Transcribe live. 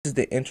is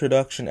the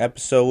introduction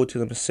episode to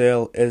the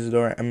Misael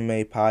Isidore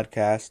MMA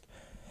podcast.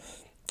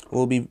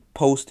 We'll be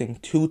posting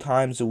 2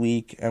 times a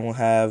week, and we'll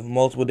have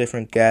multiple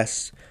different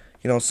guests.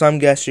 Some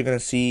guests you're going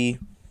to see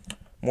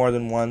more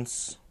than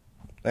once.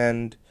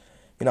 And,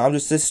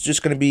 this is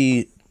just going to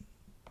be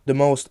the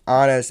most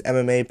honest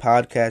MMA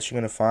podcast you're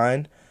going to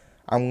find.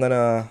 I'm going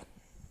to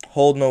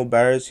hold no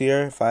bars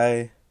here. If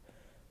I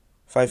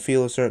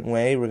feel a certain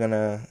way,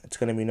 it's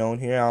going to be known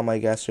here. All my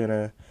guests are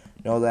going to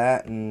know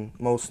that, and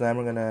most of them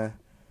are going to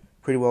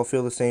pretty well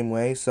feel the same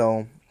way.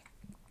 So,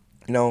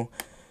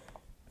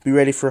 be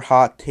ready for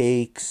hot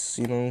takes.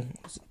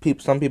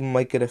 Some people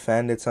might get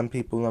offended, some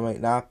people might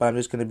not, but I'm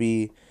just going to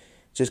be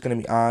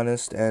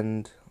honest.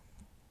 And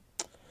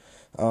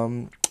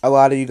a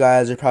lot of you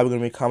guys are probably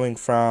going to be coming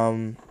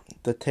from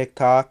the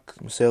TikTok,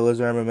 Misael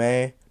Isidore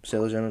MMA,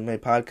 Misael Isidore MMA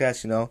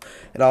podcast.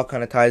 It all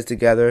kind of ties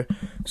together.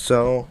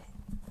 So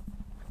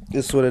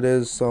this is what it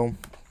is. So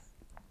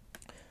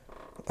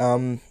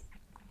we're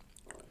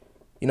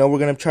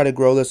going to try to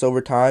grow this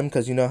over time,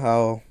 because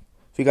how,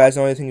 if you guys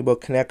know anything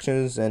about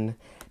connections and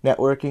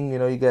networking,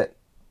 you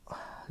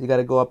got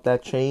to go up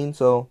that chain.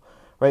 So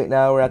right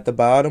now we're at the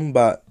bottom,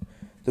 but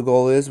the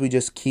goal is we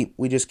just keep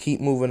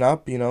moving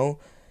up. You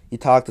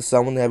talk to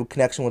someone, they have a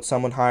connection with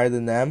someone higher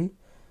than them.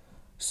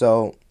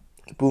 So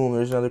boom,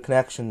 there's another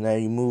connection there.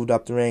 You moved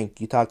up the rank.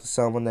 You talk to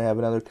someone, they have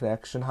another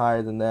connection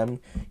higher than them.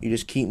 You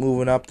just keep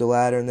moving up the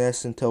ladder in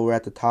this until we're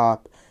at the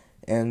top.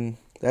 And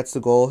that's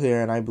the goal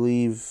here, and I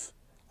believe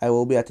I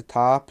will be at the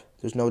top.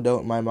 There's no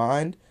doubt in my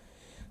mind.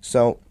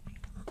 So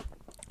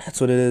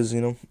that's what it is.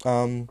 We're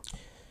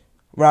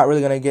not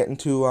really gonna get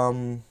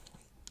into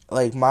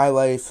my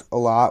life a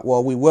lot.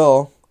 Well, we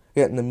will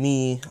get into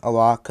me a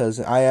lot, because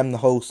I am the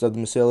host of the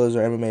Misael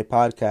Isidore MMA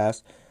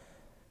podcast,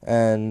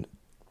 and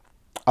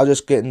I'll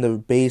just get into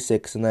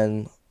basics, and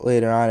then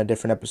later on a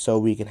different episode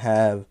we can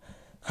have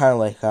kind of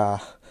like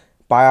a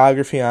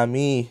biography on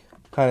me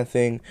kind of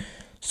thing.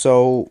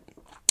 So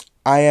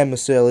I am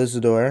Misael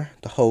Isidore,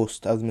 the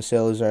host of the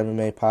Misael Isidore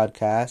MMA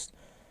podcast.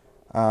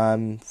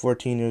 I'm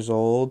 14 years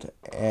old,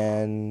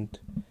 and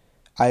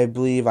I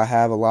believe I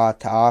have a lot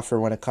to offer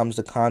when it comes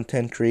to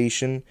content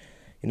creation.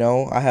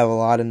 I have a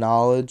lot of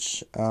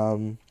knowledge.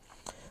 Not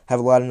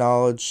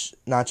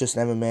just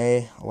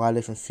MMA, a lot of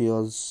different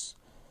fields.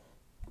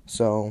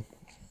 So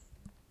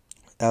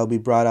that'll be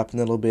brought up a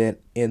little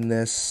bit in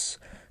this,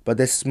 but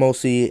this is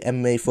mostly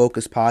MMA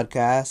focused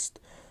podcast.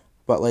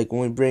 But when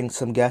we bring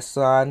some guests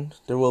on,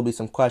 there will be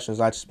some questions,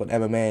 not just about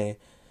MMA.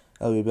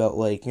 It'll be about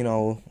life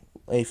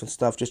and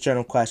stuff, just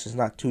general questions,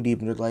 not too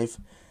deep into life.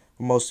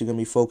 We're mostly gonna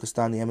be focused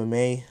on the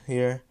MMA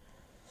here.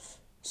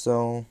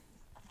 So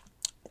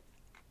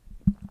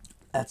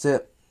that's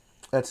it.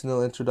 That's a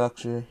little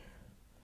introduction.